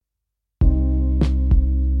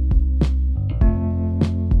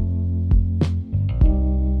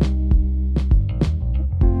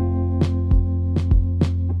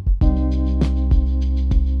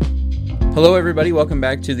Hello, everybody. Welcome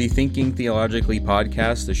back to the Thinking Theologically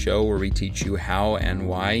podcast, the show where we teach you how and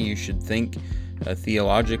why you should think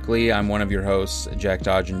theologically. I'm one of your hosts, Jack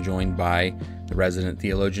Dodge, and joined by the resident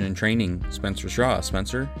theologian in training, Spencer Shaw.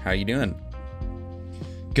 Spencer, how you doing?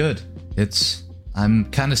 Good. I'm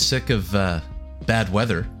kind of sick of bad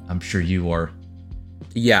weather. I'm sure you are.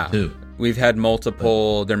 Yeah. Too. We've had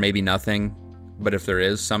multiple, there may be nothing, but if there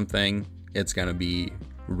is something, it's going to be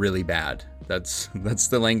really bad. That's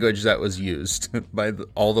the language that was used by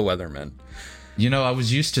all the weathermen. You know, I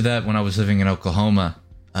was used to that when I was living in Oklahoma.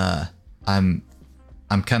 I'm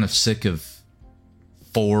kind of sick of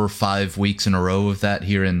 4 or 5 weeks in a row of that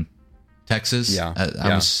here in Texas. Yeah,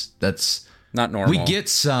 that's not normal. We get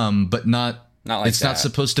some, but not like it's that. not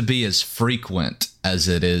supposed to be as frequent as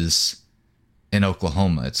it is in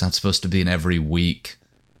Oklahoma. It's not supposed to be an every week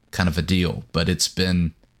kind of a deal, but it's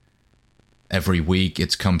been every week.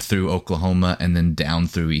 It's come through Oklahoma and then down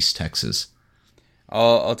through East Texas.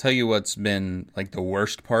 I'll tell you what's been like the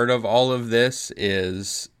worst part of all of this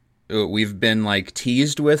is we've been like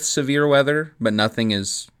teased with severe weather, but nothing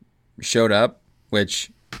has showed up,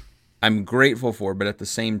 which I'm grateful for. But at the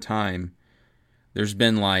same time, there's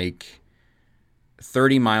been like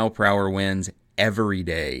 30 mile per hour winds every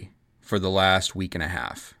day for the last week and a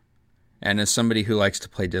half. And as somebody who likes to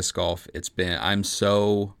play disc golf, I'm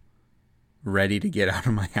so ready to get out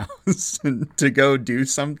of my house and to go do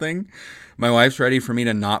something. My wife's ready for me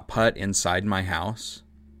to not putt inside my house.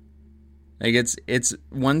 Like it's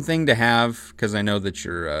one thing to have, because I know that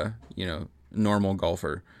you're a normal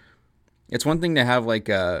golfer. It's one thing to have like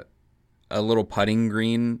a little putting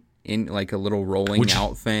green in like a little rolling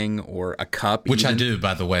out thing or a cup. Which I do,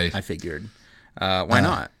 by the way. I figured. Why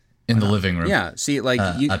not? In the living room. Yeah. See, like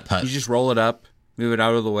you just roll it up, move it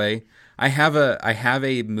out of the way. I have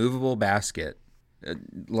a movable basket,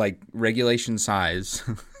 like regulation size,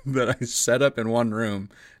 that I set up in one room.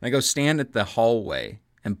 And I go stand at the hallway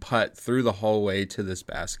and putt through the hallway to this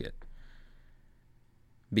basket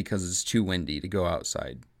because it's too windy to go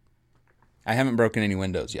outside. I haven't broken any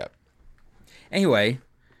windows yet. Anyway,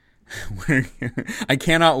 I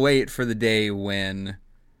cannot wait for the day when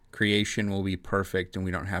creation will be perfect and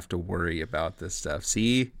we don't have to worry about this stuff.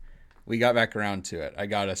 See? We got back around to it. I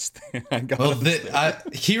got us.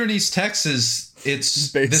 Here in East Texas,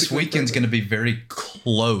 this weekend's going to be very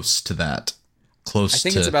close to that. I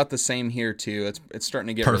think it's about the same here too. It's starting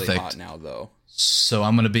to get really hot now, though. So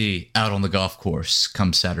I'm going to be out on the golf course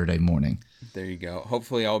come Saturday morning. There you go.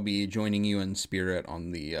 Hopefully, I'll be joining you in spirit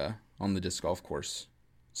on the disc golf course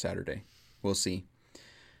Saturday. We'll see.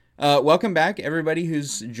 Welcome back, everybody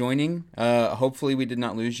who's joining. Hopefully, we did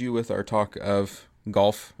not lose you with our talk of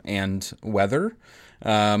golf and weather.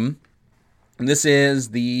 This is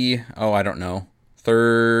the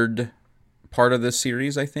third part of this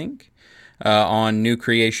series, I think, on new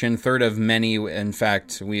creation. Third of many. In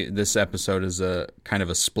fact, this episode is a kind of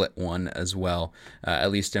a split one as well,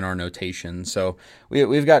 at least in our notation. So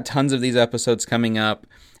we've got tons of these episodes coming up.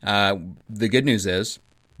 The good news is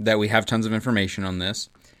that we have tons of information on this.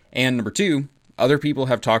 And number two, other people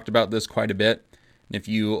have talked about this quite a bit. If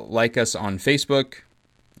you like us on Facebook,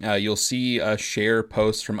 you'll see us share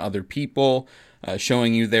posts from other people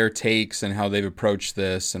showing you their takes and how they've approached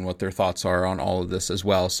this and what their thoughts are on all of this as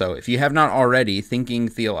well. So if you have not already, Thinking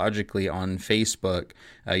Theologically on Facebook,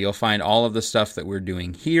 you'll find all of the stuff that we're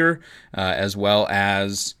doing here, as well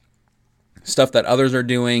as stuff that others are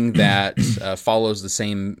doing that follows the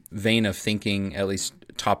same vein of thinking, at least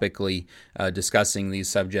topically discussing these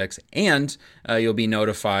subjects. And you'll be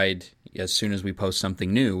notified as soon as we post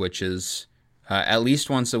something new, which is at least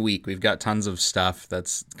once a week. We've got tons of stuff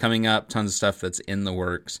that's coming up, tons of stuff that's in the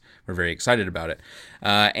works. We're very excited about it.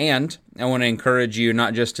 And I want to encourage you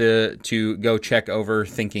not just to go check over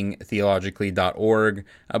thinkingtheologically.org,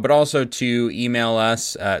 but also to email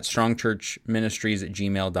us at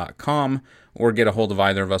strongchurchministries@gmail.com or get a hold of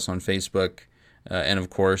either of us on Facebook. And of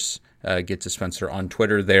course, get to Spencer on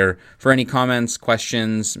Twitter there for any comments,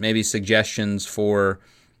 questions, maybe suggestions for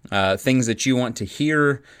things that you want to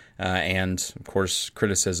hear, and of course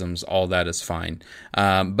criticisms. All that is fine,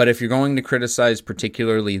 but if you're going to criticize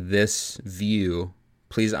particularly this view,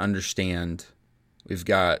 please understand we've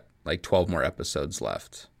got like 12 more episodes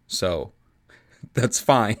left, so that's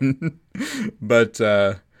fine. But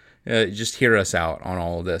just hear us out on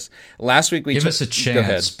all of this. Last week we give us a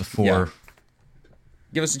chance before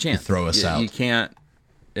give us a chance. Throw us out. You can't.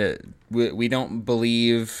 We don't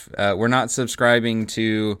believe. We're not subscribing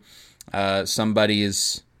to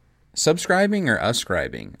somebody's subscribing or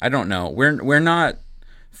ascribing. I don't know. We're not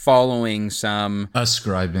following some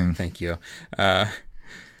ascribing. Thank you.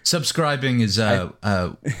 Subscribing is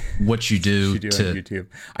what you do, You do to on YouTube.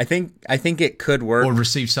 I think it could work. or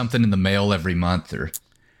receive something in the mail every month or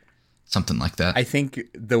something like that. I think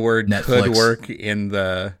the word Netflix. could work in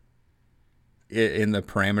the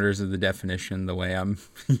parameters of the definition the way I'm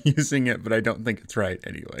using it, but I don't think it's right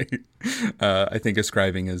anyway. I think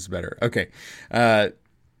ascribing is better. Okay.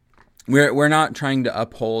 We're not trying to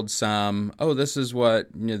uphold some, this is what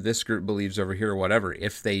this group believes over here or whatever.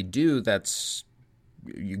 If they do, that's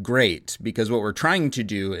great, because what we're trying to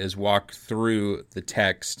do is walk through the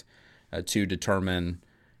text to determine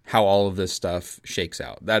how all of this stuff shakes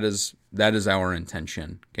out. That is our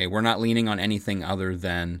intention. Okay, we're not leaning on anything other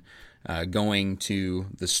than going to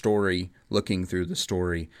the story, looking through the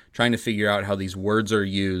story, trying to figure out how these words are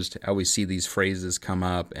used, how we see these phrases come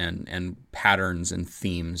up, and patterns and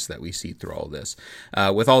themes that we see through all this.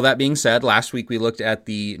 With all that being said, last week we looked at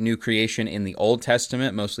the new creation in the Old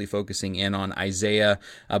Testament, mostly focusing in on Isaiah.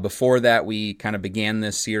 Before that, we kind of began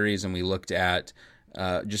this series and we looked at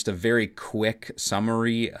just a very quick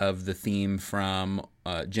summary of the theme from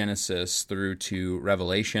Genesis through to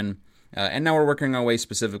Revelation. And now we're working our way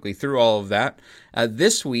specifically through all of that.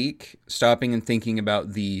 This week, stopping and thinking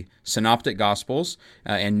about the Synoptic Gospels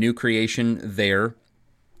and new creation there.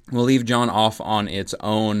 We'll leave John off on its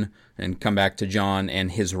own and come back to John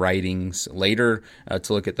and his writings later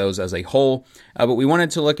to look at those as a whole. But we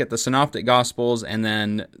wanted to look at the Synoptic Gospels, and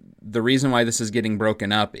then the reason why this is getting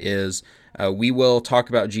broken up is we will talk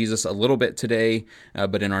about Jesus a little bit today,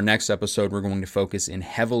 but in our next episode, we're going to focus in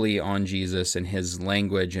heavily on Jesus and his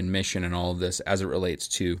language and mission and all of this as it relates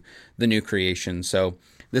to the new creation. So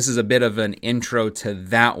this is a bit of an intro to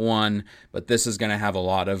that one, but this is going to have a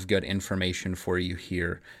lot of good information for you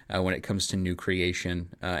here when it comes to new creation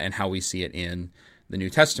and how we see it in the New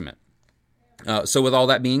Testament. So with all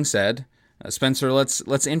that being said, Spencer,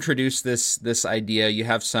 let's introduce this idea. You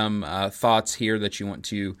have some thoughts here that you want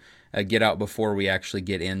to get out before we actually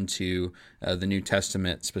get into the New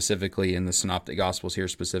Testament specifically, and the Synoptic Gospels here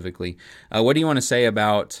specifically. What do you want to say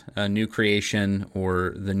about new creation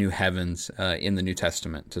or the new heavens in the New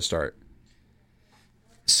Testament to start?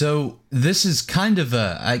 So this is kind of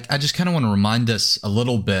I just kind of want to remind us a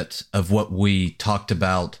little bit of what we talked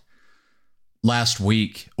about last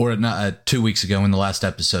week, or 2 weeks ago in the last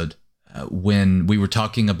episode, when we were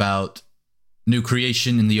talking about new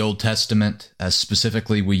creation in the Old Testament.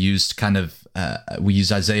 Specifically, we used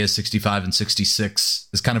Isaiah 65 and 66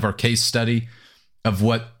 as kind of our case study of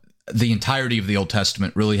what the entirety of the Old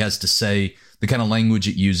Testament really has to say, the kind of language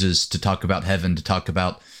it uses to talk about heaven, to talk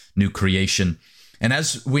about new creation. And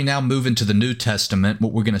as we now move into the New Testament,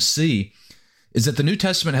 what we're going to see is that the New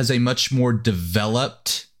Testament has a much more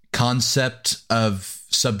developed concept of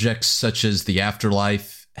subjects such as the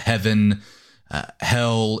afterlife, heaven,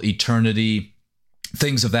 hell, eternity,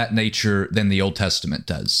 things of that nature than the Old Testament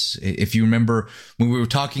does. If you remember, when we were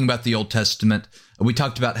talking about the Old Testament, we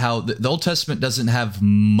talked about how the Old Testament doesn't have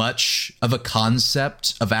much of a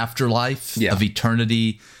concept of afterlife, of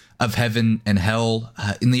eternity, of heaven and hell.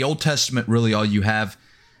 In the Old Testament, really all you have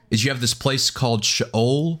is you have this place called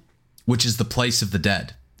Sheol, which is the place of the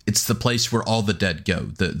dead. It's the place where all the dead go.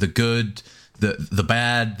 The good, the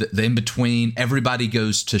bad, the in-between, everybody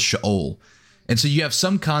goes to Sheol. And so you have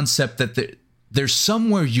some concept that there's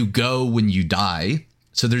somewhere you go when you die.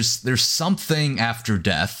 So there's something after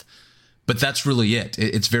death, but that's really it.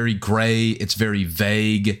 It's very gray. It's very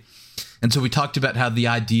vague. And so we talked about how the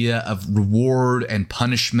idea of reward and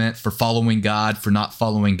punishment for following God, for not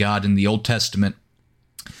following God in the Old Testament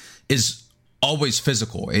is always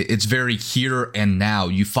physical. It's very here and now.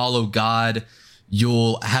 You follow God,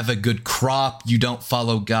 you'll have a good crop. You don't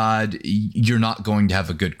follow God, you're not going to have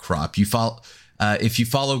a good crop. If you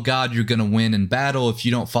follow God, you're going to win in battle. If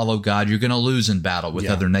you don't follow God, you're going to lose in battle with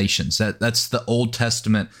other nations. That's the Old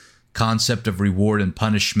Testament concept of reward and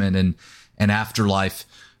punishment and afterlife.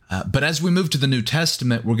 But as we move to the New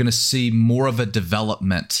Testament, we're going to see more of a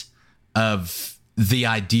development of the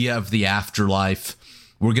idea of the afterlife.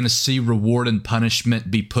 We're going to see reward and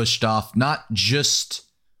punishment be pushed off, not just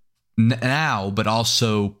now, but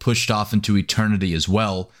also pushed off into eternity as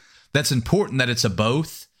well. That's important that it's a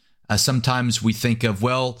both. Sometimes we think of,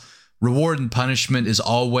 reward and punishment is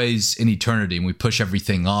always in eternity, and we push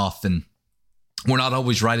everything off, and we're not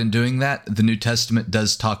always right in doing that. The New Testament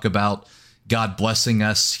does talk about God blessing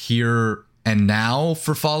us here and now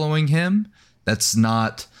for following him. That's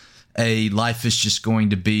not a life is just going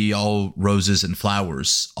to be all roses and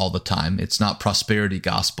flowers all the time. It's not prosperity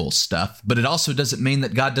gospel stuff, but it also doesn't mean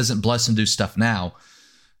that God doesn't bless and do stuff now.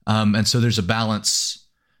 And so there's a balance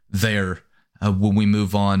there when we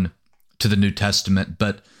move on to the New Testament.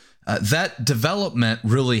 But That development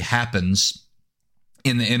really happens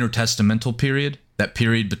in the intertestamental period, that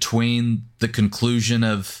period between the conclusion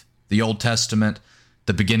of the Old Testament,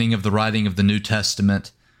 the beginning of the writing of the New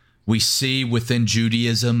Testament. We see within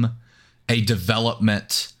Judaism a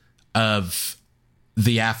development of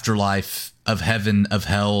the afterlife, of heaven, of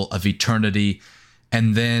hell, of eternity.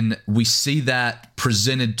 And then we see that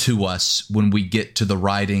presented to us when we get to the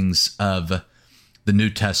writings of the New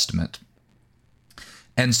Testament.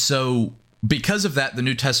 And so because of that, the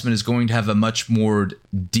New Testament is going to have a much more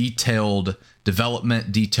detailed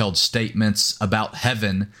development, detailed statements about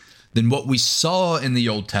heaven than what we saw in the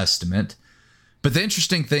Old Testament. But the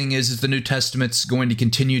interesting thing is the New Testament's going to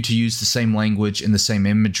continue to use the same language and the same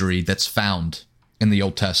imagery that's found in the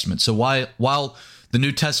Old Testament. So while the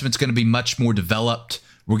New Testament's going to be much more developed,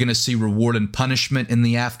 we're going to see reward and punishment in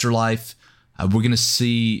the afterlife. We're going to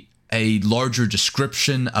see a larger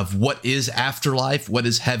description of what is afterlife, what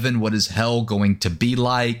is heaven, what is hell going to be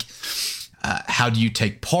like. How do you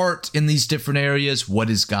take part in these different areas? What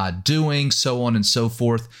is God doing? So on and so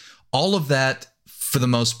forth. All of that, for the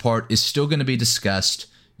most part, is still going to be discussed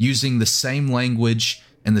using the same language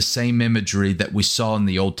and the same imagery that we saw in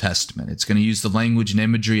the Old Testament. It's going to use the language and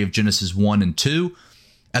imagery of Genesis 1 and 2,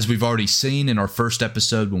 as we've already seen in our first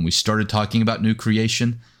episode when we started talking about new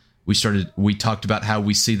creation. We talked about how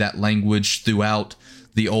we see that language throughout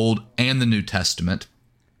the Old and the New Testament.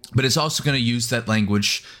 But it's also going to use that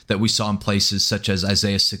language that we saw in places such as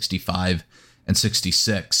Isaiah 65 and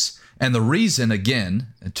 66. And the reason, again,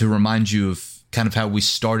 to remind you of kind of how we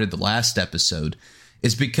started the last episode,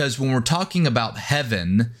 is because when we're talking about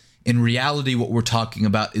heaven, in reality, what we're talking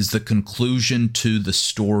about is the conclusion to the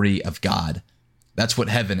story of God. That's what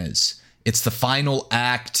heaven is. It's the final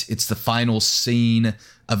act. It's the final scene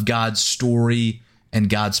of God's story and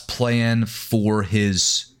God's plan for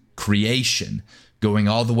his creation, going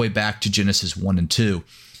all the way back to Genesis 1 and 2.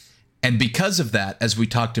 And because of that, as we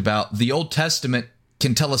talked about, the Old Testament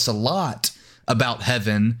can tell us a lot about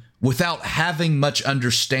heaven without having much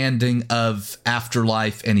understanding of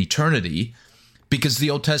afterlife and eternity, because the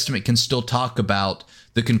Old Testament can still talk about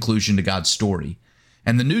the conclusion to God's story.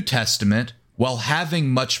 And the New Testament, while having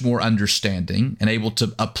much more understanding and able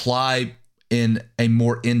to apply in a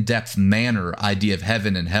more in-depth manner idea of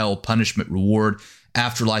heaven and hell, punishment, reward,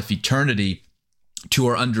 afterlife, eternity, to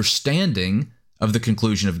our understanding of the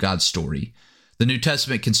conclusion of God's story, the New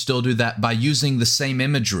Testament can still do that by using the same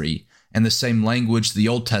imagery and the same language the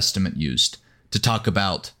Old Testament used to talk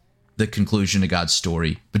about the conclusion of God's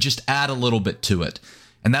story, but just add a little bit to it.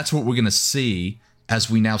 And that's what we're going to see as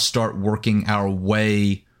we now start working our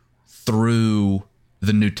way through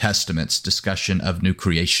the New Testament's discussion of new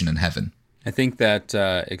creation and heaven. I think that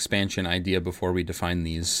expansion idea before we define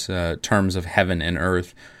these terms of heaven and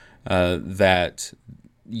earth, that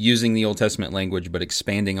using the Old Testament language but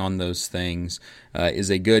expanding on those things is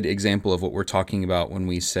a good example of what we're talking about when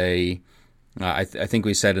we say, I think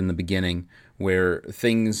we said in the beginning, where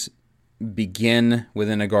things begin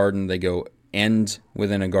within a garden, they go end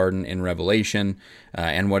within a garden in Revelation,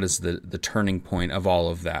 and what is the turning point of all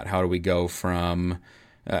of that? How do we go from,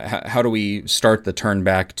 how do we start the turn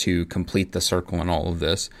back to complete the circle in all of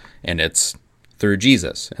this? And it's through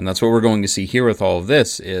Jesus. And that's what we're going to see here with all of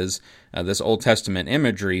this is this Old Testament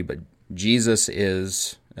imagery, but Jesus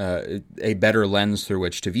is a better lens through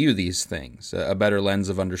which to view these things, a better lens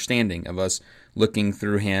of understanding, of us looking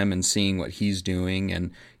through him and seeing what he's doing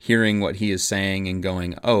and hearing what he is saying and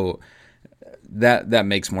going, oh, that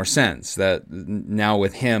makes more sense. That now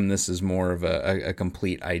with him, this is more of a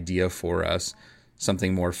complete idea for us,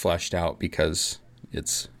 something more fleshed out because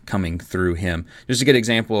it's coming through him. Just a good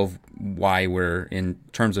example of why we're, in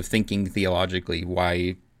terms of thinking theologically,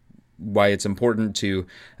 why it's important to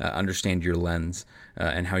understand your lens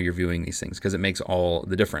and how you're viewing these things, because it makes all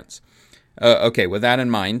the difference. Okay, with that in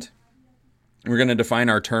mind, we're going to define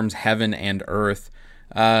our terms heaven and earth.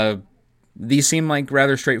 These seem like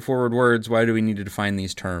rather straightforward words. Why do we need to define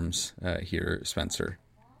these terms here, Spencer?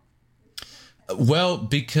 Well,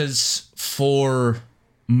 because for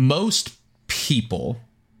most people,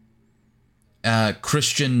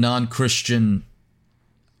 Christian, non-Christian,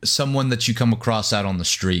 someone that you come across out on the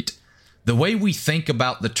street, the way we think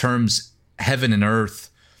about the terms heaven and earth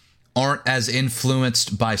aren't as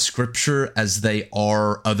influenced by Scripture as they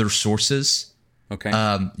are other sources. Okay.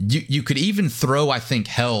 You could even throw, I think,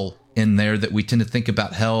 hell in there, that we tend to think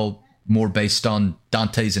about hell more based on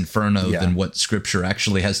Dante's Inferno than what Scripture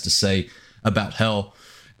actually has to say about hell.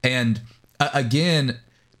 And again,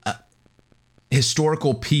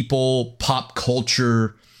 historical people, pop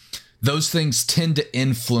culture, those things tend to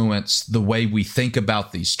influence the way we think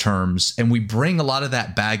about these terms, and we bring a lot of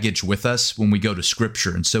that baggage with us when we go to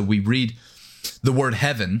Scripture. And so we read the word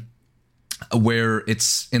heaven, where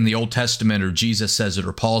it's in the Old Testament, or Jesus says it,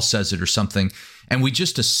 or Paul says it, or something, and we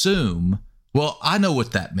just assume, well, I know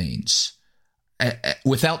what that means,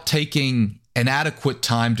 without taking an adequate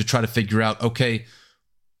time to try to figure out, okay,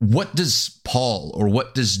 what does Paul or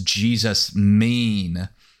what does Jesus mean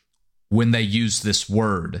when they use this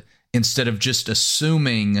word, instead of just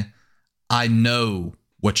assuming I know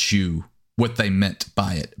what they meant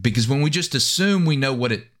by it. Because when we just assume we know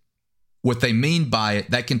what they mean by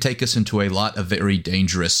it, that can take us into a lot of very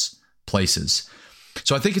dangerous places.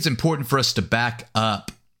 So I think it's important for us to back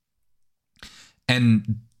up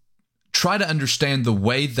and try to understand the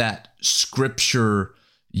way that Scripture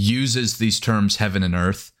uses these terms heaven and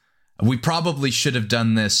earth. We probably should have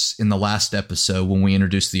done this in the last episode when we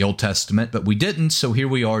introduced the Old Testament, but we didn't, so here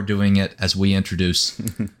we are doing it as we introduce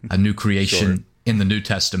a new creation in the New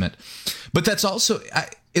Testament. But it's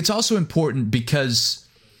also important because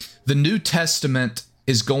the New Testament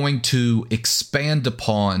is going to expand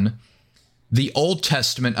upon the Old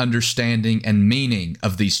Testament understanding and meaning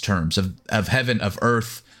of these terms, of heaven, of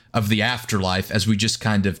earth, of the afterlife, as we just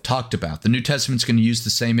kind of talked about. The New Testament's going to use the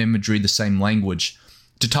same imagery, the same language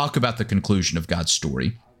to talk about the conclusion of God's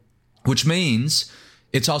story, which means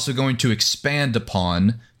it's also going to expand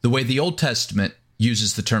upon the way the Old Testament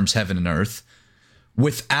uses the terms heaven and earth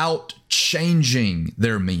without changing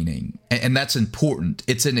their meaning. And that's important.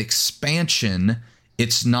 It's an expansion.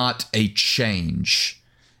 It's not a change.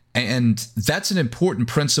 And that's an important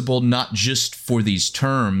principle, not just for these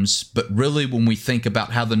terms, but really when we think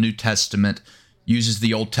about how the New Testament uses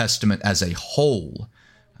the Old Testament as a whole.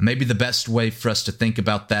 Maybe the best way for us to think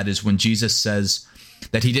about that is when Jesus says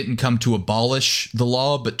that he didn't come to abolish the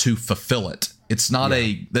law, but to fulfill it. It's not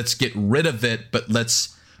let's get rid of it, but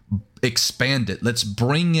let's expand it. Let's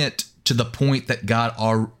bring it to the point that God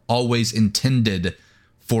always intended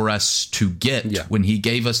for us to get when he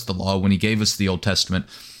gave us the law, when he gave us the Old Testament.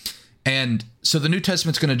 And so the New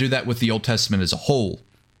Testament's going to do that with the Old Testament as a whole.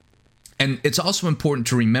 And it's also important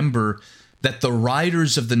to remember that the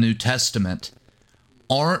writers of the New Testament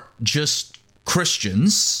aren't just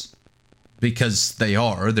Christians, because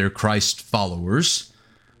they're Christ followers.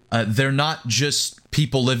 They're not just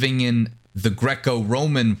people living in the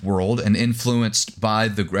Greco-Roman world and influenced by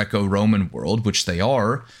the Greco-Roman world, which they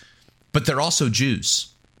are, but they're also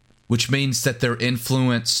Jews, which means that they're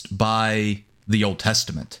influenced by the Old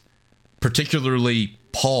Testament, particularly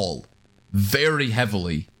Paul, very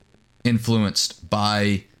heavily influenced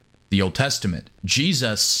by the Old Testament.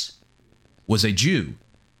 Jesus was a Jew,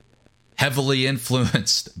 heavily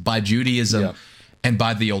influenced by Judaism and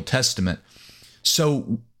by the Old Testament.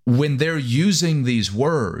 So when they're using these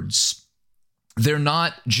words, they're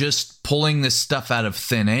not just pulling this stuff out of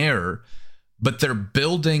thin air, but they're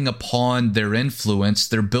building upon their influence.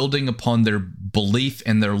 They're building upon their belief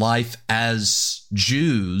in their life as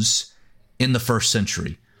Jews in the first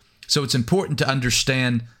century. So it's important to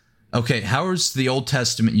understand, okay, how is the Old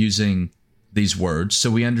Testament using these words? So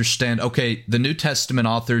we understand, okay, the New Testament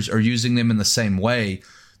authors are using them in the same way.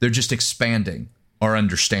 They're just expanding our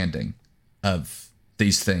understanding of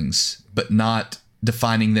these things, but not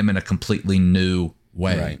defining them in a completely new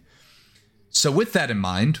way. Right. So with that in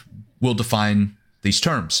mind, we'll define these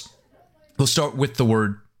terms. We'll start with the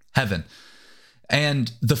word heaven.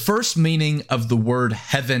 And the first meaning of the word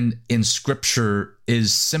heaven in Scripture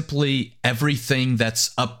is simply everything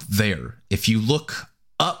that's up there. If you look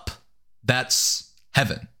up, that's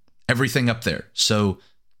heaven, everything up there. So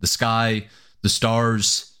the sky, the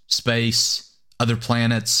stars, space, other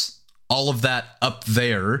planets, all of that up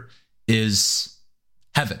there is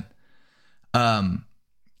heaven.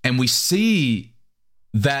 And we see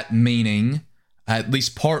that meaning, at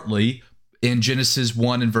least partly, in Genesis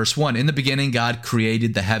 1 and verse 1. In the beginning, God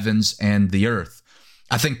created the heavens and the earth.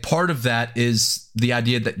 I think part of that is the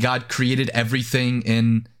idea that God created everything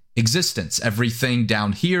in existence, everything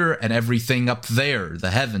down here and everything up there,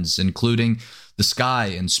 the heavens, including the sky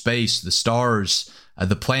and space, the stars,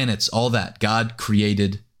 the planets, all that. God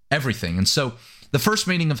created everything. And so the first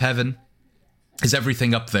meaning of heaven is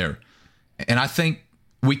everything up there. And I think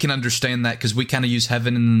we can understand that because we kind of use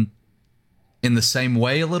heaven in the same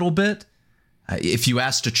way a little bit. If you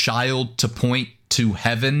asked a child to point to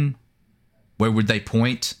heaven, where would they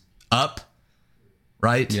point? Up,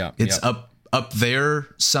 right? Yeah, it's up there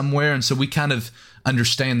somewhere. And so we kind of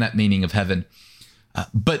understand that meaning of heaven.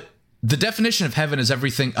 But the definition of heaven as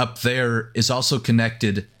everything up there is also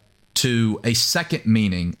connected to a second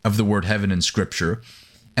meaning of the word heaven in Scripture.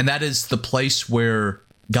 And that is the place where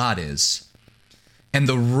God is. And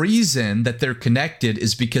the reason that they're connected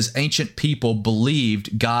is because ancient people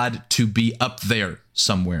believed God to be up there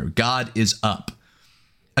somewhere. God is up.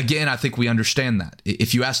 Again, I think we understand that.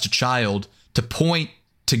 If you asked a child to point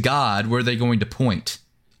to God, where are they going to point?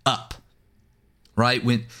 Up. Right?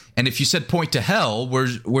 And if you said point to hell,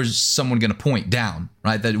 where's someone going to point? Down.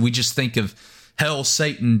 Right? That we just think of hell,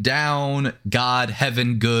 Satan, down, God,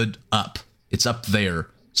 heaven, good, up. It's up there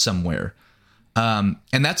somewhere.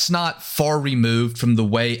 And that's not far removed from the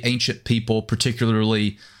way ancient people,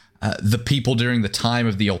 particularly the people during the time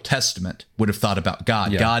of the Old Testament, would have thought about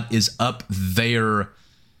God. Yeah. God is up there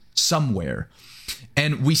somewhere.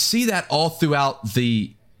 And we see that all throughout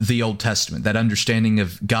the Old Testament, that understanding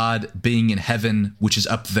of God being in heaven, which is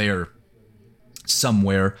up there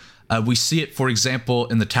somewhere. We see it, for example,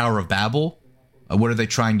 in the Tower of Babel. What are they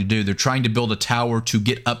trying to do? They're trying to build a tower to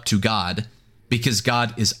get up to God because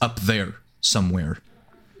God is up there somewhere.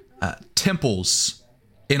 Temples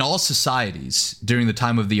in all societies during the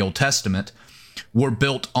time of the Old Testament were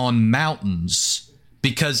built on mountains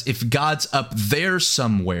because if God's up there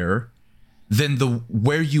somewhere, then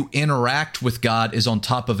where you interact with God is on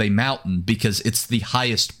top of a mountain because it's the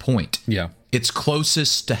highest point. Yeah. It's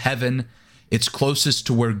closest to heaven. It's closest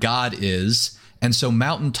to where God is. And so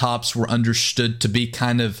mountaintops were understood to be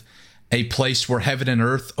kind of a place where heaven and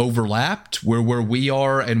earth overlapped, where we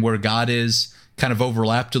are and where God is kind of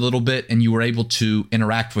overlapped a little bit, and you were able to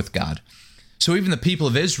interact with God. So even the people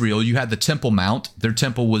of Israel, you had the Temple Mount. Their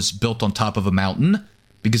temple was built on top of a mountain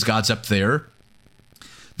because God's up there.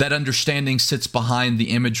 That understanding sits behind the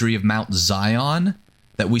imagery of Mount Zion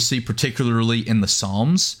that we see particularly in the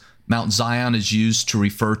Psalms. Mount Zion is used to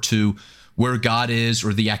refer to where God is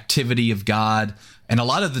or the activity of God, and a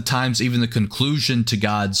lot of the times even the conclusion to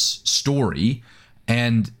God's story.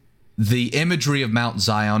 And the imagery of Mount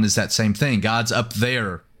Zion is that same thing. God's up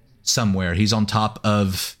there somewhere. He's on top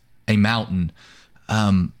of a mountain.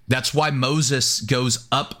 That's why Moses goes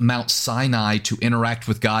up Mount Sinai to interact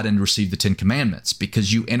with God and receive the Ten Commandments,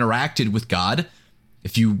 because you interacted with God.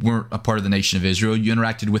 If you weren't a part of the nation of Israel, you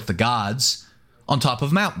interacted with the gods on top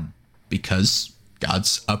of a mountain because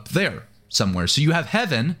God's up there somewhere. So you have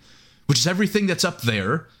heaven, which is everything that's up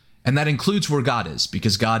there, and that includes where God is,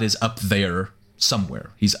 because God is up there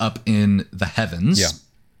somewhere. He's up in the heavens. Yeah.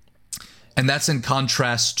 And that's in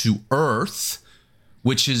contrast to earth,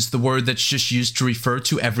 which is the word that's just used to refer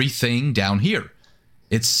to everything down here.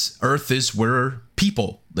 Earth is where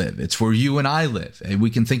people live. It's where you and I live. And we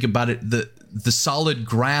can think about it, the solid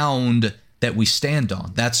ground that we stand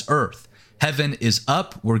on. That's earth. Heaven is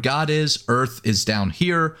up where God is. Earth is down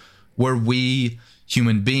here where we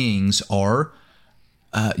human beings are.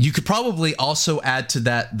 You could probably also add to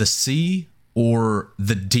that the sea or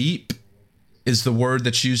the deep is the word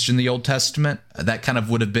that's used in the Old Testament. That kind of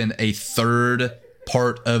would have been a third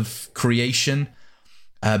part of creation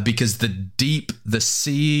because the deep, the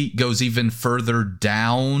sea, goes even further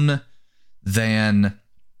down than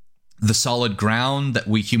the solid ground that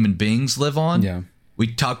we human beings live on. Yeah. We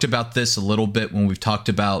talked about this a little bit when we've talked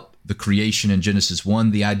about the creation in Genesis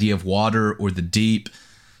 1. The idea of water or the deep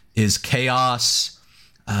is chaos.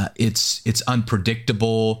 It's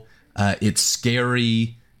unpredictable. It's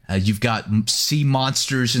scary. You've got sea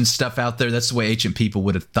monsters and stuff out there. That's the way ancient people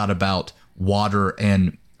would have thought about water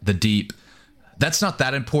and the deep. That's not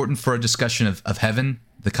that important for a discussion of heaven.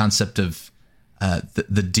 The concept of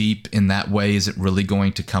the deep in that way isn't really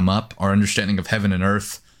going to come up. Our understanding of heaven and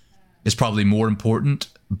earth is probably more important,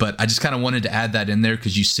 but I just kind of wanted to add that in there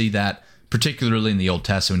because you see that particularly in the Old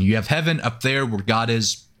Testament. You have heaven up there where God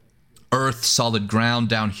is, earth, solid ground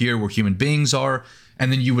down here where human beings are,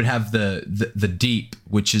 and then you would have the deep,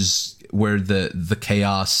 which is where the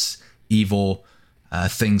chaos, evil,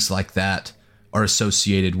 things like that are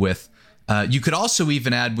associated with. You could also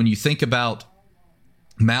even add, when you think about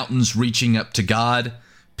mountains reaching up to God,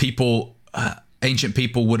 ancient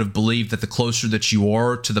people would have believed that the closer that you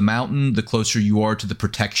are to the mountain, the closer you are to the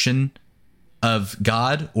protection of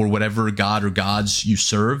God or whatever God or gods you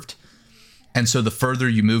served. And so the further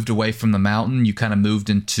you moved away from the mountain, you kind of moved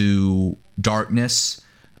into darkness,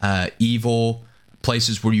 evil,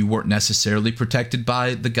 places where you weren't necessarily protected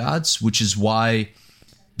by the gods, which is why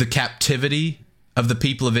the captivity of the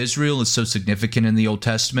people of Israel is so significant in the Old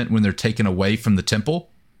Testament when they're taken away from the temple.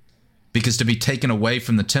 Because to be taken away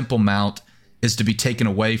from the Temple Mount is to be taken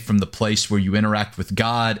away from the place where you interact with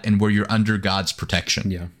God and where you're under God's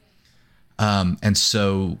protection. Yeah. And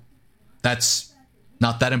so that's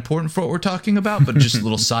not that important for what we're talking about, but just a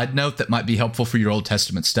little side note that might be helpful for your Old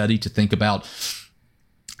Testament study to think about.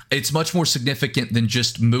 It's much more significant than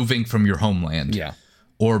just moving from your homeland. Yeah.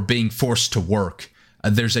 Or being forced to work.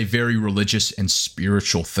 There's a very religious and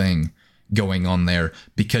spiritual thing going on there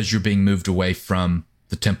because you're being moved away from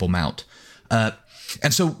the Temple Mount.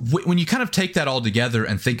 And so when you kind of take that all together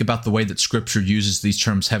and think about the way that Scripture uses these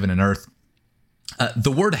terms heaven and earth,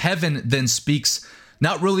 the word heaven then speaks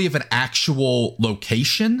not really of an actual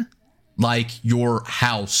location, like your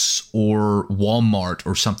house or Walmart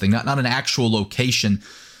or something, not an actual location,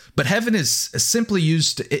 but heaven is simply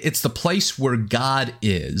used, it's the place where God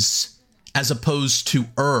is, as opposed to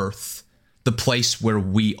earth, the place where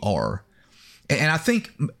we are. And I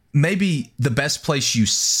think maybe the best place you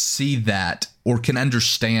see that or can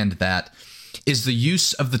understand that is the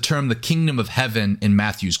use of the term the kingdom of heaven in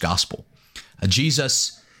Matthew's gospel.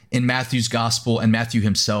 Jesus in Matthew's gospel, and Matthew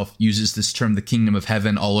himself uses this term, the kingdom of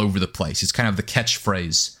heaven, all over the place. It's kind of the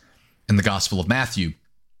catchphrase in the gospel of Matthew.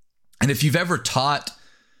 And if you've ever taught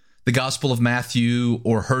the gospel of Matthew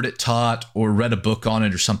or heard it taught or read a book on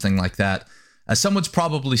it or something like that, someone's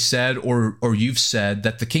probably said, or you've said,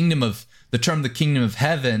 that the term the kingdom of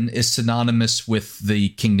heaven is synonymous with the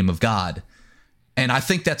kingdom of God. And I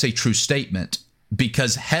think that's a true statement,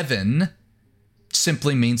 because heaven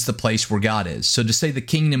simply means the place where God is. So to say the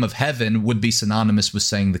kingdom of heaven would be synonymous with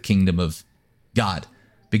saying the kingdom of God,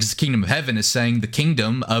 because the kingdom of heaven is saying the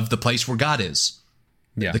kingdom of the place where God is.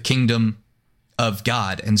 Yeah. The kingdom of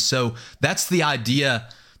God. And so that's the idea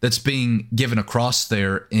that's being given across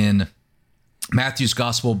there in Matthew's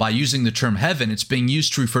gospel. By using the term heaven, it's being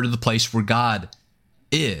used to refer to the place where God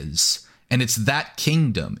is. And it's that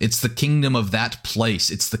kingdom. It's the kingdom of that place.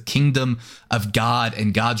 It's the kingdom of God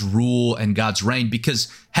and God's rule and God's reign, because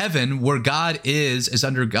heaven, where God is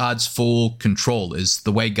under God's full control, is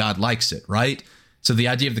the way God likes it, right? So the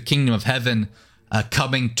idea of the kingdom of heaven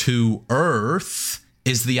coming to earth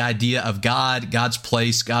is the idea of God, God's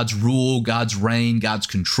place, God's rule, God's reign, God's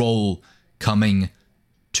control coming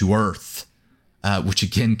to earth, which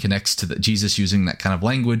again connects to Jesus using that kind of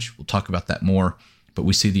language. We'll talk about that more. But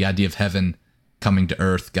we see the idea of heaven coming to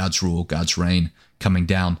earth, God's rule, God's reign coming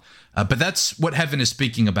down. But that's what heaven is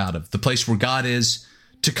speaking about, of the place where God is,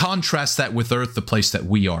 to contrast that with earth, the place that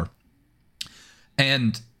we are.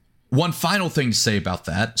 And one final thing to say about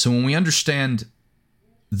that. So when we understand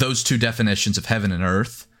those two definitions of heaven and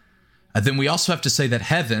earth, then we also have to say that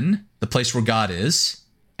heaven, the place where God is,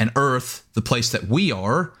 and earth, the place that we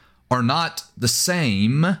are not the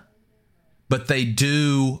same, but they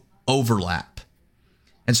do overlap.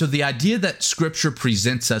 And so the idea that Scripture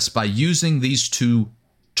presents us by using these two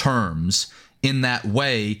terms in that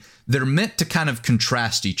way, they're meant to kind of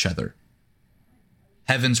contrast each other.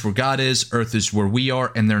 Heaven's where God is, earth is where we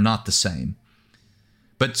are, and they're not the same.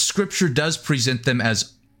 But Scripture does present them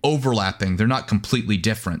as overlapping. They're not completely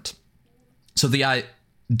different. So the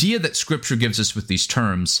idea that Scripture gives us with these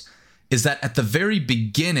terms is that at the very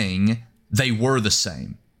beginning, they were the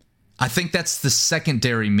same. I think that's the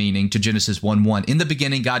secondary meaning to Genesis 1:1. In the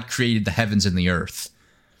beginning, God created the heavens and the earth.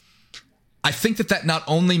 I think that not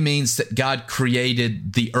only means that God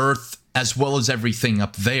created the earth as well as everything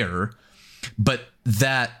up there, but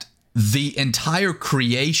that the entire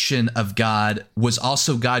creation of God was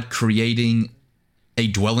also God creating a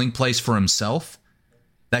dwelling place for himself.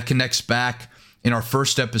 That connects back. In our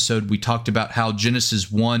first episode, we talked about how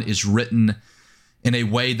Genesis 1 is written in a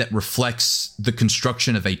way that reflects the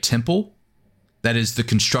construction of a temple. That is, the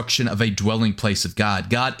construction of a dwelling place of God.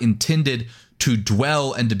 God intended to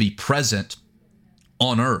dwell and to be present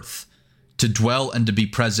on earth, to dwell and to be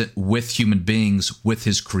present with human beings, with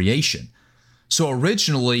his creation. So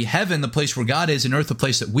originally, heaven, the place where God is, and earth, the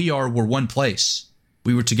place that we are, were one place.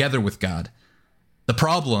 We were together with God. The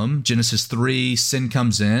problem, Genesis 3, sin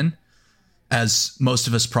comes in. As most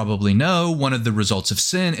of us probably know, one of the results of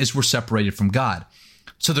sin is we're separated from God.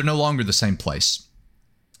 So they're no longer the same place.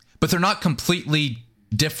 But they're not completely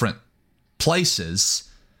different places.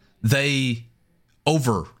 They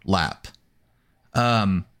overlap.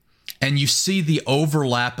 And you see the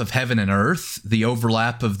overlap of heaven and earth, the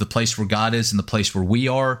overlap of the place where God is and the place where we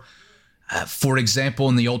are. For example,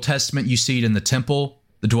 in the Old Testament, you see it in the temple,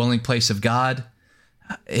 the dwelling place of God.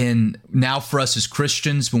 And now for us as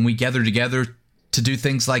Christians, when we gather together to do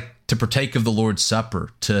things like to partake of the Lord's Supper,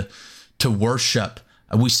 to worship,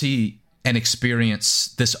 we see and experience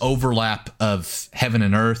this overlap of heaven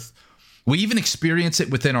and earth. We even experience it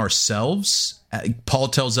within ourselves. Paul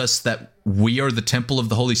tells us that we are the temple of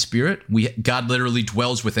the Holy Spirit. God literally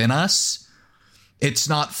dwells within us. It's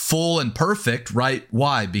not full and perfect, right?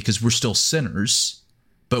 Why? Because we're still sinners.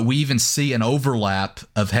 But we even see an overlap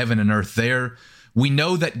of heaven and earth there. We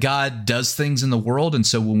know that God does things in the world, and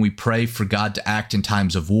so when we pray for God to act in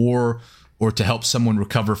times of war or to help someone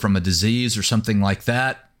recover from a disease or something like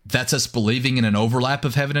that, That's us believing in an overlap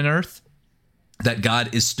of heaven and earth, that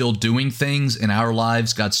God is still doing things in our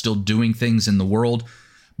lives, God's still doing things in the world,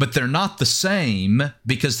 but they're not the same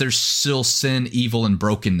because there's still sin, evil, and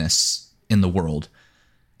brokenness in the world.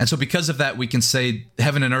 And so because of that, we can say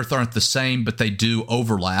heaven and earth aren't the same, but they do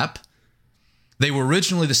overlap. They were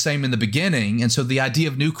originally the same in the beginning, and so the idea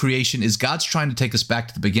of new creation is God's trying to take us back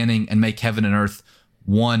to the beginning and make heaven and earth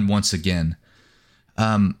one once again.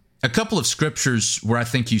 A couple of scriptures where I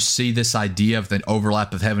think you see this idea of the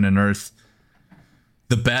overlap of heaven and earth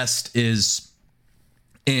the best is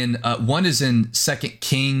one is in 2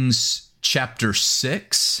 Kings chapter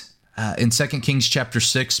 6. In 2 Kings chapter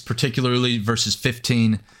 6, particularly verses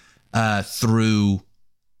 15 through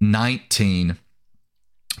 19,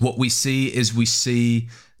 what we see is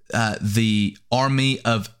the army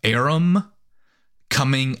of Aram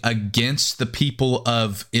coming against the people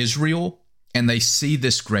of Israel, and they see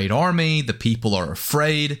this great army. The people are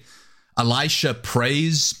afraid. Elisha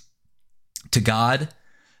prays to God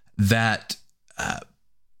that,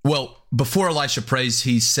 before Elisha prays,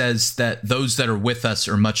 he says that those that are with us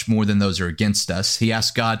are much more than those that are against us. He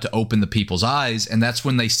asks God to open the people's eyes, and that's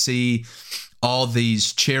when they see all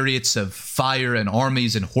these chariots of fire and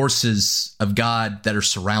armies and horses of God that are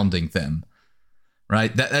surrounding them,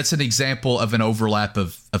 right? That's an example of an overlap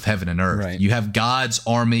of heaven and earth. Right. You have God's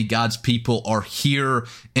army, God's people are here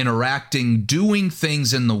interacting, doing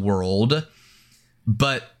things in the world,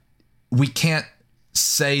 but we can't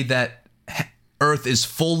say that earth is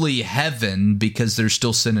fully heaven because there's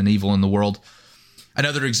still sin and evil in the world.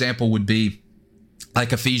 Another example would be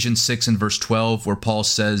like Ephesians 6 and verse 12, where Paul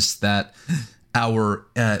says that our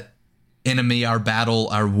enemy, our battle,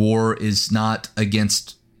 our war is not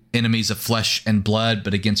against enemies of flesh and blood,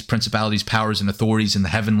 but against principalities, powers, and authorities in the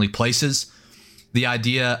heavenly places. The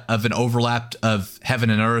idea of an overlap of heaven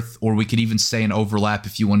and earth, or we could even say an overlap,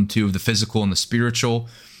 if you wanted to, of the physical and the spiritual,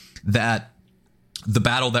 that the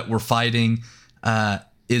battle that we're fighting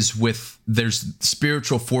there's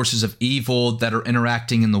spiritual forces of evil that are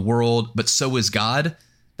interacting in the world, but so is God.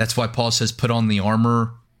 That's why Paul says, put on the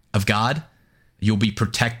armor of God. You'll be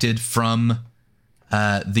protected from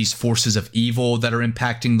these forces of evil that are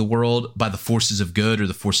impacting the world by the forces of good or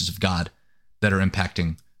the forces of God that are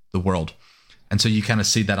impacting the world. And so you kind of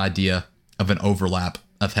see that idea of an overlap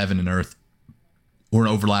of heaven and earth, or an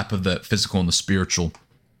overlap of the physical and the spiritual,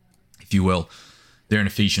 if you will, there in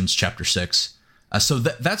Ephesians chapter 6. So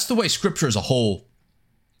that's the way Scripture as a whole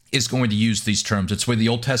is going to use these terms. It's the way the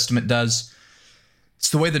Old Testament does. It's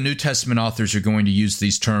the way the New Testament authors are going to use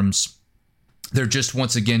these terms. They're just,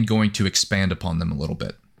 once again, going to expand upon them a little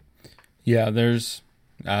bit. Yeah, there's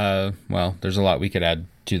a lot we could add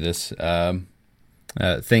to this.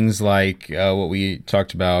 Things like what we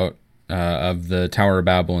talked about of the Tower of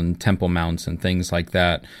Babel and Temple Mounts and things like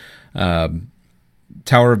that.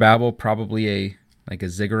 Tower of Babel, probably a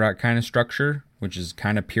ziggurat kind of structure, which is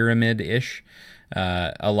kind of pyramid-ish.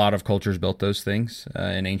 A lot of cultures built those things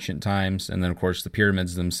in ancient times. And then, of course, the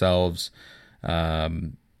pyramids themselves,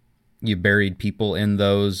 you buried people in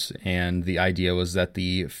those. And the idea was that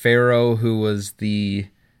the pharaoh, who was the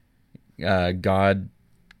god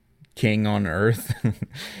king on earth,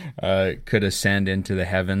 could ascend into the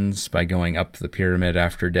heavens by going up the pyramid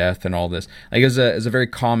after death and all this. It's a very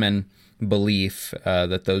common belief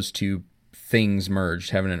that those two things merged,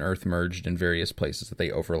 heaven and earth merged in various places, that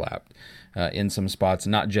they overlapped in some spots,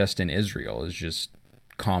 not just in Israel. It's just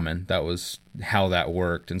common. That was how that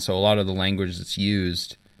worked. And so a lot of the language that's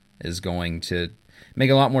used is going to make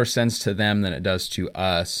a lot more sense to them than it does to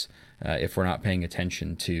us if we're not paying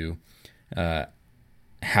attention to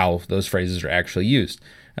how those phrases are actually used.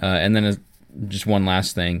 And then just one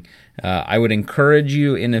last thing. I would encourage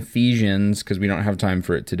you in Ephesians, because we don't have time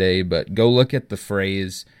for it today, but go look at the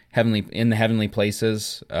phrase heavenly in the heavenly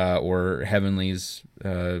places or heavenlies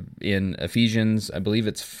in Ephesians. I believe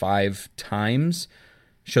it's 5 times.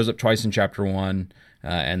 Shows up twice in chapter 1,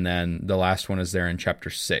 and then the last one is there in chapter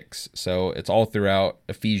 6. So it's all throughout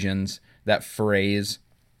Ephesians, that phrase.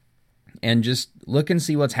 And just look and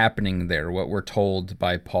see what's happening there. What we're told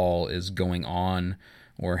by Paul is going on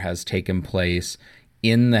or has taken place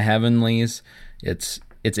in the heavenlies. It's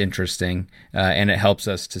interesting, and it helps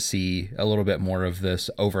us to see a little bit more of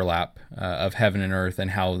this overlap of heaven and earth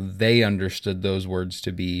and how they understood those words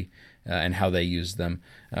to be and how they used them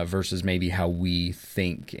versus maybe how we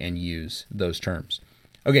think and use those terms.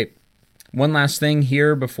 Okay, one last thing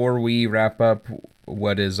here before we wrap up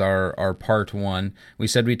what is our part 1. We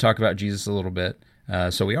said we'd talk about Jesus a little bit,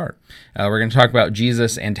 so we are. We're going to talk about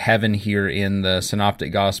Jesus and heaven here in the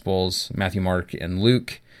Synoptic Gospels, Matthew, Mark, and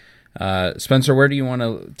Luke. Spencer, where do you want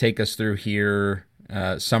to take us through here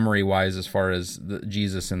summary-wise, as far as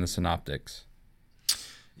Jesus and the Synoptics?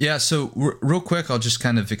 Yeah, so real quick, I'll just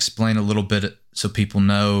kind of explain a little bit so people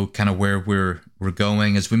know kind of where we're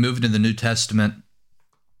going. As we move into the New Testament,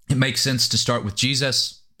 it makes sense to start with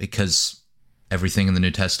Jesus because everything in the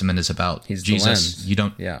New Testament is about Jesus. You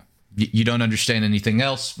don't understand anything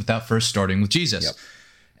else without first starting with Jesus. Yep.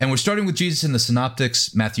 And we're starting with Jesus in the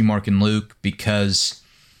Synoptics, Matthew, Mark, and Luke, because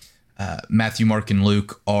Matthew, Mark, and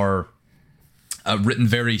Luke are written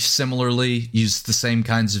very similarly, use the same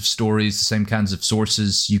kinds of stories, the same kinds of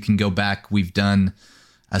sources. You can go back. We've done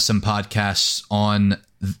some podcasts on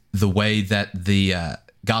the way that the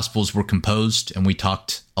Gospels were composed, and we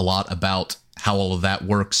talked a lot about how all of that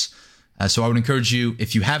works. So I would encourage you,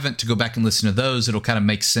 if you haven't, to go back and listen to those. It'll kind of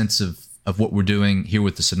make sense of what we're doing here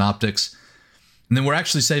with the Synoptics. And then we're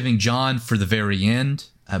actually saving John for the very end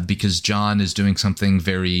because John is doing something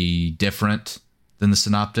very different than the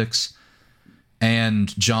Synoptics.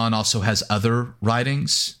 And John also has other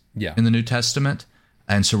writings in the New Testament.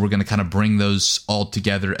 And so we're going to kind of bring those all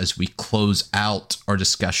together as we close out our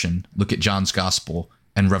discussion, look at John's Gospel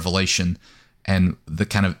and Revelation and the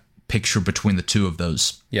kind of picture between the two of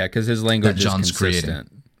those. Yeah, because his language is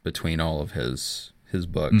consistent between all of his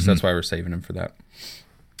books. Mm-hmm. That's why we're saving him for that.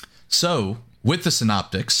 So with the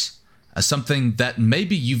Synoptics, something that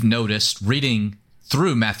maybe you've noticed reading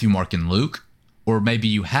through Matthew, Mark, and Luke, or maybe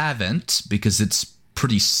you haven't because it's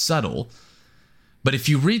pretty subtle. But if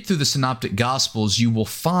you read through the Synoptic Gospels, you will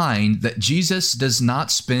find that Jesus does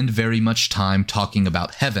not spend very much time talking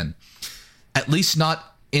about heaven, at least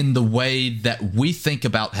not in the way that we think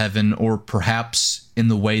about heaven, or perhaps in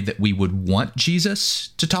the way that we would want Jesus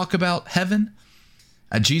to talk about heaven.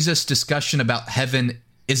 Jesus' discussion about heaven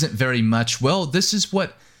isn't very much, well, this is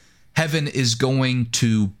what heaven is going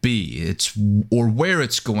to be, or where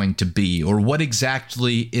it's going to be, or what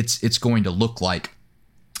exactly it's going to look like.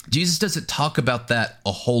 Jesus doesn't talk about that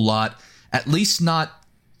a whole lot, at least not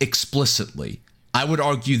explicitly. I would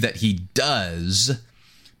argue that he does,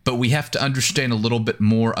 but we have to understand a little bit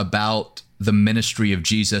more about the ministry of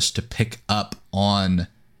Jesus to pick up on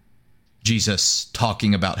Jesus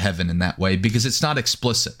talking about heaven in that way, because it's not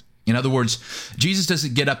explicit. In other words, Jesus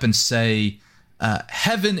doesn't get up and say,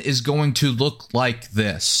 heaven is going to look like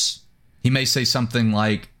this. He may say something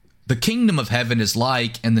like, the kingdom of heaven is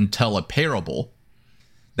like, and then tell a parable.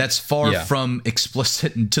 That's far from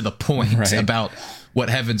explicit and to the point about what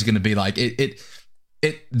heaven's going to be like.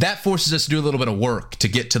 That forces us to do a little bit of work to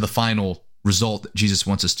get to the final result that Jesus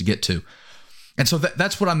wants us to get to. And so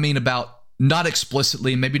that's what I mean about not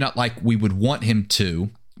explicitly, maybe not like we would want him to,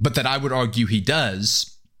 but that I would argue he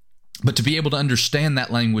does. But to be able to understand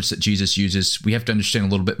that language that Jesus uses, we have to understand a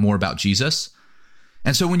little bit more about Jesus.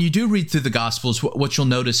 And so when you do read through the Gospels, what you'll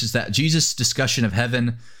notice is that Jesus' discussion of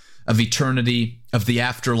heaven, of eternity, of the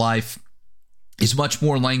afterlife, is much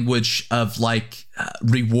more language of like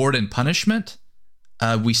reward and punishment.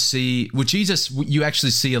 We see with Jesus, you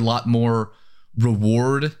actually see a lot more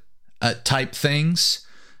reward type things,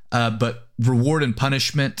 but reward and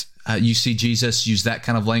punishment, you see Jesus use that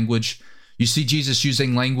kind of language. You see Jesus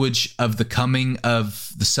using language of the coming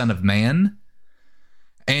of the Son of Man.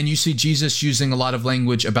 And you see Jesus using a lot of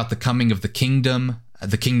language about the coming of the kingdom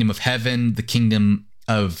of heaven, the kingdom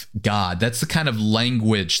of God. That's the kind of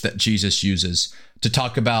language that Jesus uses to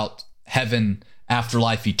talk about heaven,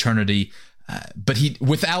 afterlife, eternity. But he,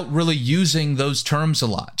 without really using those terms a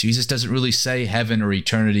lot. Jesus doesn't really say heaven or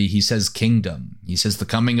eternity. He says kingdom. He says the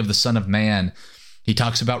coming of the Son of Man. He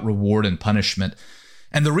talks about reward and punishment.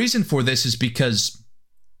 And the reason for this is because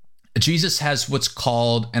Jesus has what's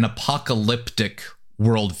called an apocalyptic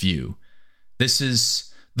worldview. This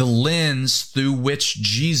is the lens through which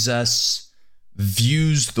Jesus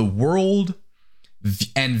views the world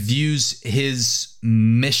and views his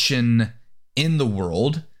mission in the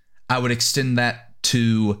world. I would extend that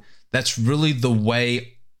to, that's really the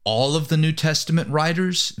way all of the New Testament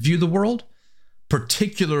writers view the world.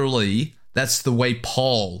 Particularly, that's the way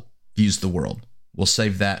Paul views the world. We'll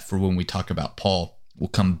save that for when we talk about Paul. We'll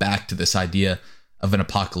come back to this idea of an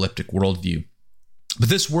apocalyptic worldview. But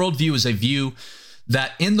this worldview is a view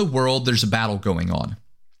that in the world, there's a battle going on.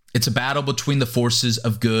 It's a battle between the forces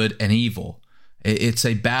of good and evil. It's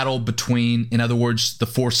a battle between, in other words, the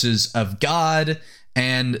forces of God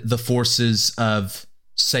and the forces of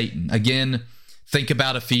Satan. Again, think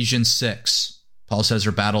about Ephesians 6. Paul says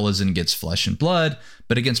our battle isn't against flesh and blood,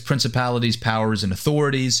 but against principalities, powers, and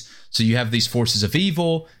authorities. So you have these forces of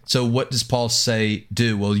evil. So what does Paul say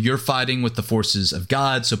do? Well, you're fighting with the forces of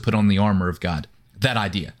God, so put on the armor of God. That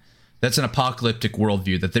idea. That's an apocalyptic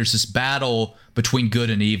worldview, that there's this battle between good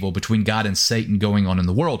and evil, between God and Satan going on in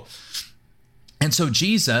the world. And so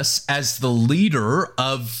Jesus, as the leader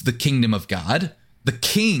of the kingdom of God, the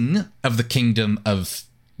king of the kingdom of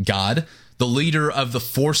God, the leader of the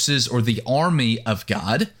forces or the army of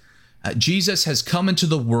God, Jesus has come into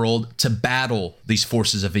the world to battle these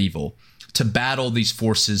forces of evil, to battle these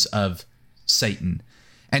forces of Satan.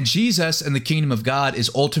 And Jesus and the kingdom of God is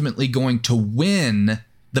ultimately going to win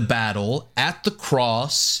the battle at the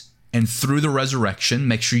cross and through the resurrection.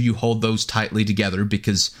 Make sure you hold those tightly together,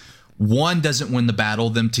 because one doesn't win the battle,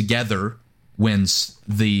 them together wins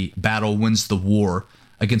the battle, wins the war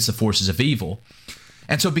against the forces of evil.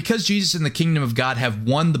 And so because Jesus and the kingdom of God have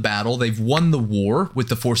won the battle, they've won the war with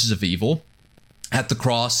the forces of evil at the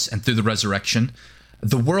cross and through the resurrection,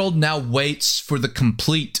 the world now waits for the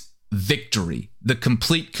complete victory, the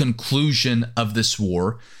complete conclusion of this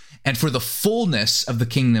war, and for the fullness of the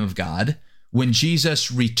kingdom of God when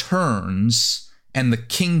Jesus returns and the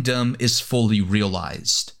kingdom is fully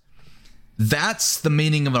realized. That's the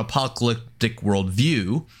meaning of an apocalyptic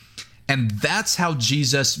worldview, and that's how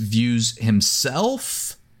Jesus views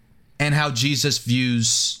himself and how Jesus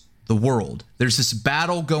views the world. There's this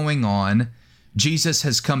battle going on. Jesus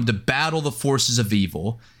has come to battle the forces of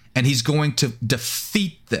evil, and he's going to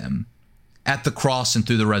defeat them at the cross and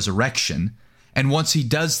through the resurrection. And once he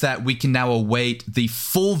does that, we can now await the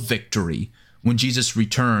full victory when Jesus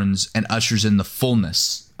returns and ushers in the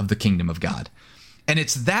fullness of the kingdom of God. And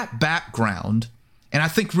it's that background, and I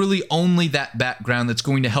think really only that background, that's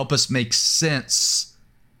going to help us make sense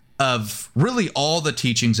of really all the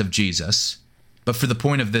teachings of Jesus. But for the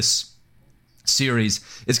point of this series,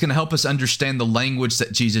 it's going to help us understand the language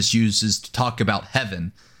that Jesus uses to talk about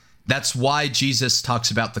heaven. That's why Jesus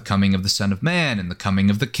talks about the coming of the Son of Man and the coming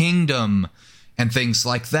of the kingdom and things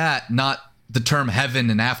like that, not the term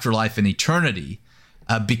heaven and afterlife and eternity,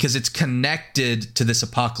 because it's connected to this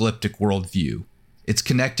apocalyptic worldview. It's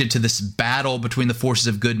connected to this battle between the forces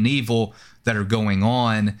of good and evil that are going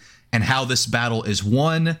on, and how this battle is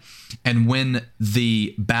won, and when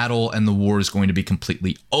the battle and the war is going to be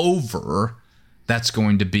completely over, that's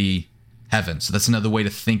going to be heaven. So that's another way to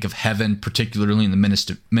think of heaven, particularly in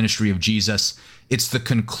the ministry of Jesus. It's the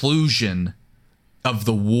conclusion of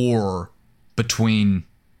the war between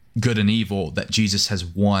good and evil that Jesus has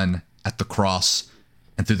won at the cross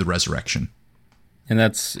and through the resurrection. And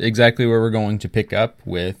that's exactly where we're going to pick up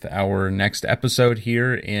with our next episode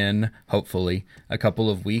here in, hopefully, a couple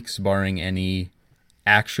of weeks, barring any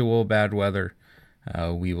actual bad weather.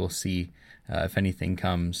 We will see if anything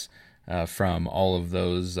comes from all of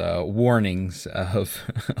those warnings of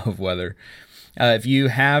weather. If you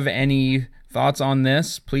have any thoughts on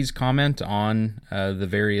this, please comment on the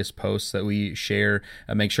various posts that we share.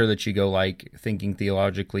 Make sure that you go like Thinking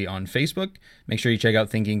Theologically on Facebook. Make sure you check out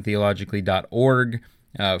thinkingtheologically.org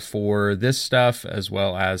for this stuff, as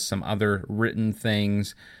well as some other written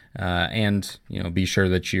things. And be sure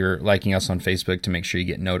that you're liking us on Facebook to make sure you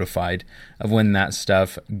get notified of when that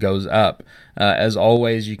stuff goes up. As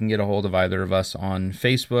always, you can get a hold of either of us on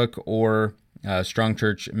Facebook or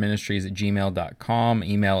strongchurchministries@gmail.com.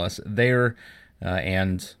 Email us there,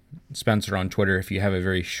 and Spencer on Twitter if you have a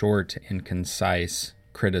very short and concise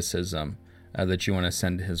criticism that you want to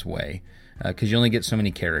send his way, because you only get so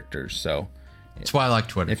many characters. So that's why I like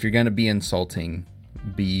Twitter. If you're going to be insulting,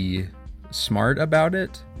 be smart about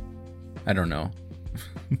it. I don't know.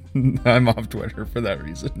 I'm off Twitter for that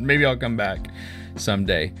reason. Maybe I'll come back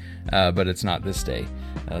someday, but it's not this day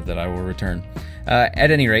that I will return.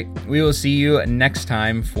 At any rate, we will see you next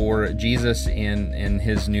time for Jesus in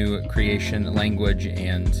his new creation, language,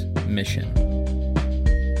 and mission.